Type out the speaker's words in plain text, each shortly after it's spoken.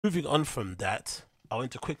Moving on from that, I want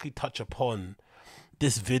to quickly touch upon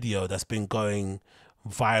this video that's been going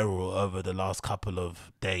viral over the last couple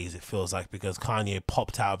of days, it feels like, because Kanye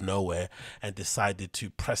popped out of nowhere and decided to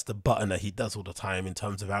press the button that he does all the time in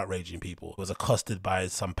terms of outraging people. He was accosted by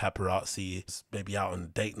some paparazzi, maybe out on a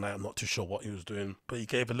date night, I'm not too sure what he was doing, but he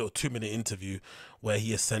gave a little 2-minute interview where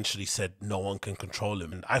he essentially said no one can control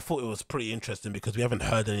him. And I thought it was pretty interesting because we haven't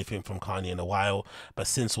heard anything from Kanye in a while, but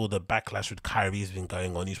since all the backlash with Kyrie's been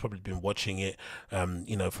going on, he's probably been watching it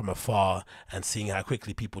from afar and seeing how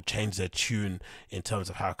quickly people change their tune in terms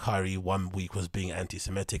of how Kyrie one week was being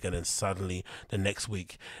anti-Semitic and then suddenly the next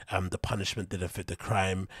week the punishment didn't fit the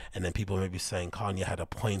crime, and then people may be saying Kanye had a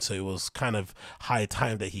point. So it was kind of high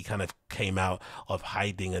time that he kind of came out of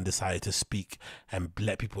hiding and decided to speak and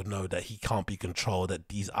let people know that he can't be controlled, that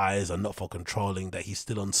these eyes are not for controlling, that he's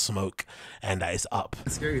still on smoke and that it's up.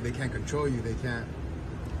 It's scary. They can't control you. They can't.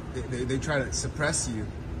 They try to suppress you,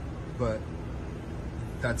 but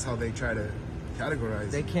that's how they try to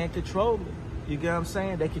categorize. They can't control me. You get what I'm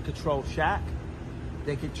saying? They can control Shaq.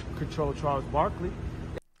 They can control Charles Barkley.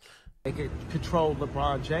 They can control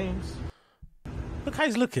LeBron James. Look how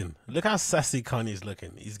he's looking. Look how sassy Kanye's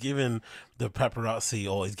looking. He's giving the paparazzi,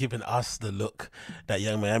 or he's giving us the look that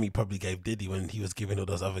Young Miami probably gave Diddy when he was giving all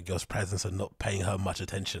those other girls presents and not paying her much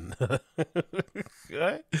attention.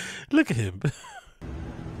 Right? Look at him.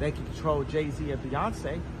 They can control Jay-Z and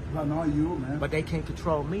Beyonce. But not you, man. But they can't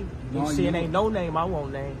control me. You see, it ain't no name I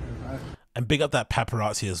won't name. And big up that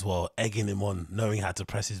paparazzi as well, egging him on, knowing how to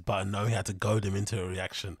press his button, knowing how to goad him into a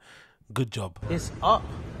reaction. Good job. It's up.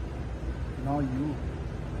 Not you. You know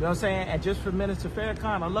what I'm saying? And just for Minister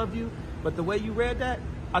Farrakhan, I love you, but the way you read that,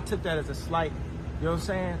 I took that as a slight. You know what I'm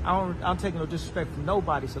saying? I'm taking no disrespect from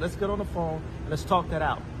nobody. So let's get on the phone and let's talk that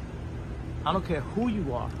out. I don't care who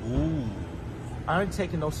you are. Ooh. I ain't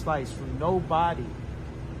taking no slice from nobody,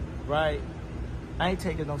 right? I ain't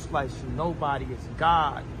taking no slice from nobody. It's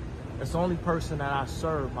God. That's the only person that I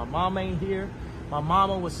serve. My mom ain't here. My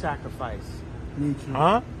mama was sacrificed. Me too.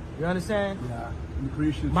 Huh? You understand? Yeah. I'm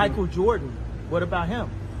Christian. Michael Jordan, what about him?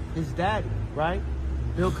 His daddy, right?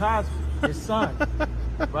 Bill Cosby, his son,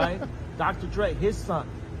 right? Dr. Dre, his son.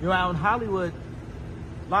 You know, out in Hollywood,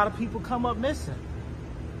 a lot of people come up missing.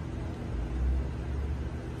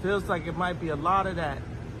 Feels like it might be a lot of that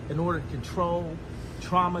in order to control,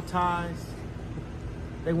 traumatize.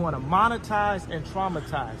 They want to monetize and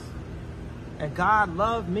traumatize. And God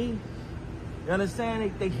loved me. You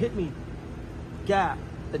understand? They hit me. Gap,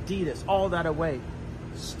 Adidas, all that away.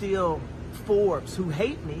 Still, Forbes, who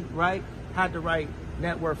hate me, right, had to write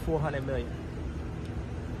net worth 400 million.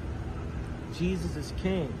 Jesus is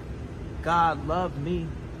king. God loved me.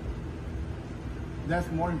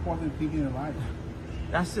 That's more important than thinking in life.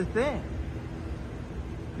 That's the thing.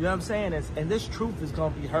 You know what I'm saying? And this truth is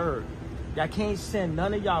going to be heard. Y'all can't send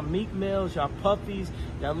none of y'all Meek Mills, y'all Puffies,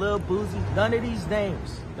 y'all Lil Boozies, none of these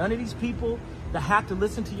names, none of these people that have to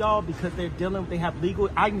listen to y'all because they're dealing, they have legal.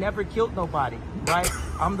 I never killed nobody, right?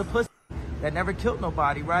 I'm the pussy that never killed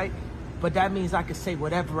nobody, right? But that means I can say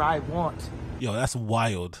whatever I want. Yo, that's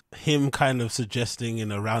wild. Him kind of suggesting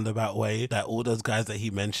in a roundabout way that all those guys that he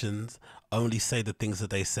mentions only say the things that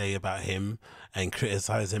they say about him and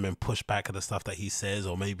criticize him and push back at the stuff that he says,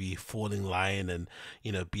 or maybe fall in line and,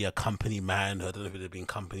 you know, be a company man. I don't know if they've been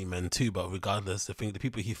company men too, but regardless, I think the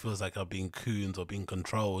people he feels like are being coons or being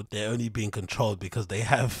controlled, they're only being controlled because they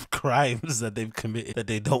have crimes that they've committed that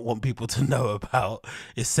they don't want people to know about.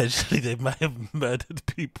 Essentially, they might have murdered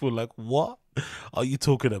people. Like, what are you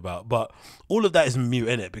talking about? But all of that is mute,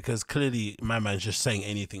 innit? Because clearly my man's just saying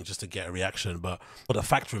anything just to get a reaction. But the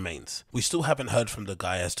fact remains, we still haven't heard from the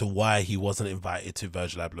guy as to why he wasn't invited to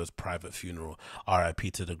Virgil Abloh's private funeral,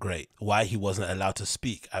 RIP to the great. Why he wasn't allowed to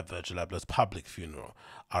speak at Virgil Abloh's public funeral,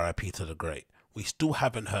 RIP to the great. We still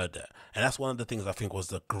haven't heard that. And that's one of the things I think was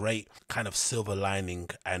the great kind of silver lining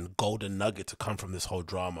and golden nugget to come from this whole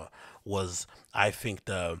drama was, I think,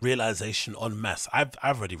 the realization en masse. I've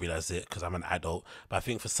already realized it because I'm an adult, but I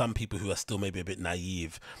think for some people who are still maybe a bit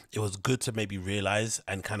naive, it was good to maybe realize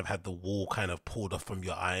and kind of have the wall kind of pulled off from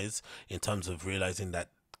your eyes in terms of realizing that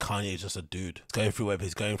Kanye is just a dude. He's going through whatever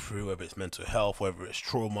he's going through, whether it's mental health, whether it's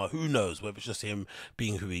trauma, who knows, whether it's just him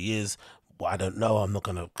being who he is. Well, I don't know. I'm not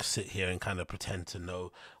going to sit here and kind of pretend to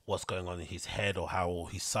know what's going on in his head or how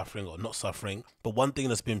he's suffering or not suffering. But one thing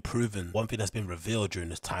that's been proven, one thing that's been revealed during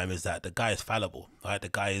this time is that the guy is fallible, right? The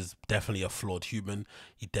guy is definitely a flawed human.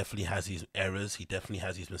 He definitely has his errors. He definitely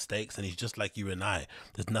has his mistakes, and he's just like you and I.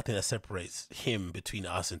 There's nothing that separates him between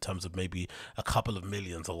us in terms of maybe a couple of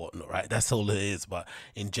millions or whatnot, right? That's all it is. But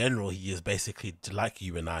in general, he is basically like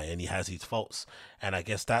you and I, and he has his faults. And I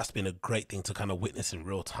guess that's been a great thing to kind of witness in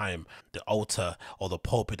real time. The altar or the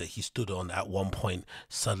pulpit that he stood on at one point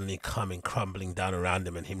suddenly coming crumbling down around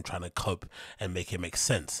him, and him trying to cope and make it make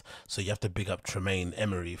sense. So you have to big up Tremaine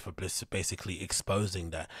Emery for basically exposing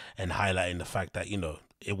that and highlighting the fact that, you know,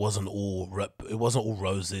 it wasn't all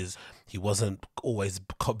roses. He wasn't always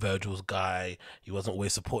Virgil's guy. He wasn't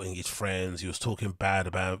always supporting his friends. He was talking bad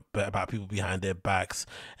about people behind their backs,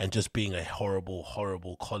 and just being a horrible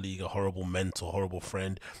colleague, a horrible mentor, horrible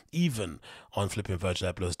friend, even on flipping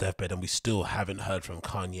Virgil Abloh's deathbed. And we still haven't heard from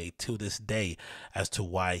Kanye till this day as to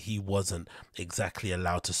why he wasn't exactly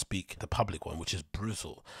allowed to speak the public one, which is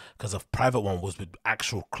brutal, because the private one was with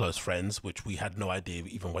actual close friends, which we had no idea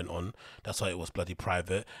even went on. That's why it was bloody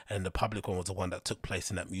private. And the public one was the one that took place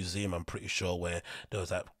in that museum, I'm pretty sure, where there was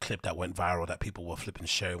that clip that went viral that people were flipping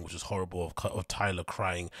sharing, which was horrible, of Tyler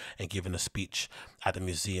crying and giving a speech at the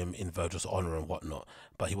museum in Virgil's honor and whatnot.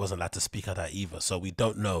 But he wasn't allowed to speak at that either, so we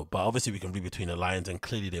don't know. But obviously we can read between the lines, and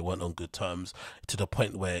clearly they weren't on good terms, to the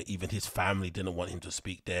point where even his family didn't want him to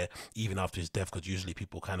speak there even after his death, because usually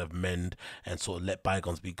people kind of mend and sort of let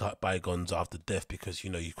bygones be bygones after death, because, you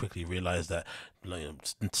know, you quickly realize that, you know,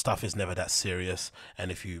 stuff is never that serious,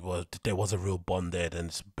 and if there was a real bond there, then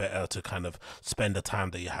it's better to kind of spend the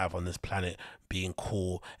time that you have on this planet being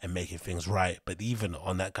cool and making things right. But even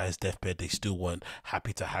on that guy's deathbed, they still weren't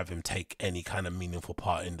happy to have him take any kind of meaningful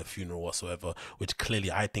part in the funeral whatsoever, which clearly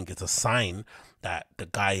I think is a sign that the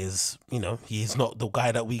guy is, you know, he's not the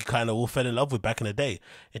guy that we kind of all fell in love with back in the day.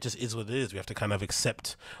 It just is what it is. We have to kind of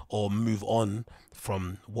accept or move on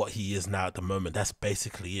from what he is now at the moment. That's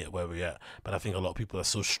basically it, where we're at. But I think a lot of people are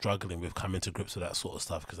still struggling with coming to grips with that sort of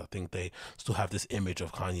stuff, because I think they still have this image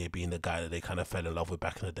of Kanye being the guy that they kind of fell in love with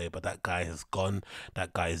back in the day. But that guy has gone.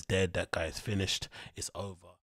 That guy is dead. That guy is finished. It's over.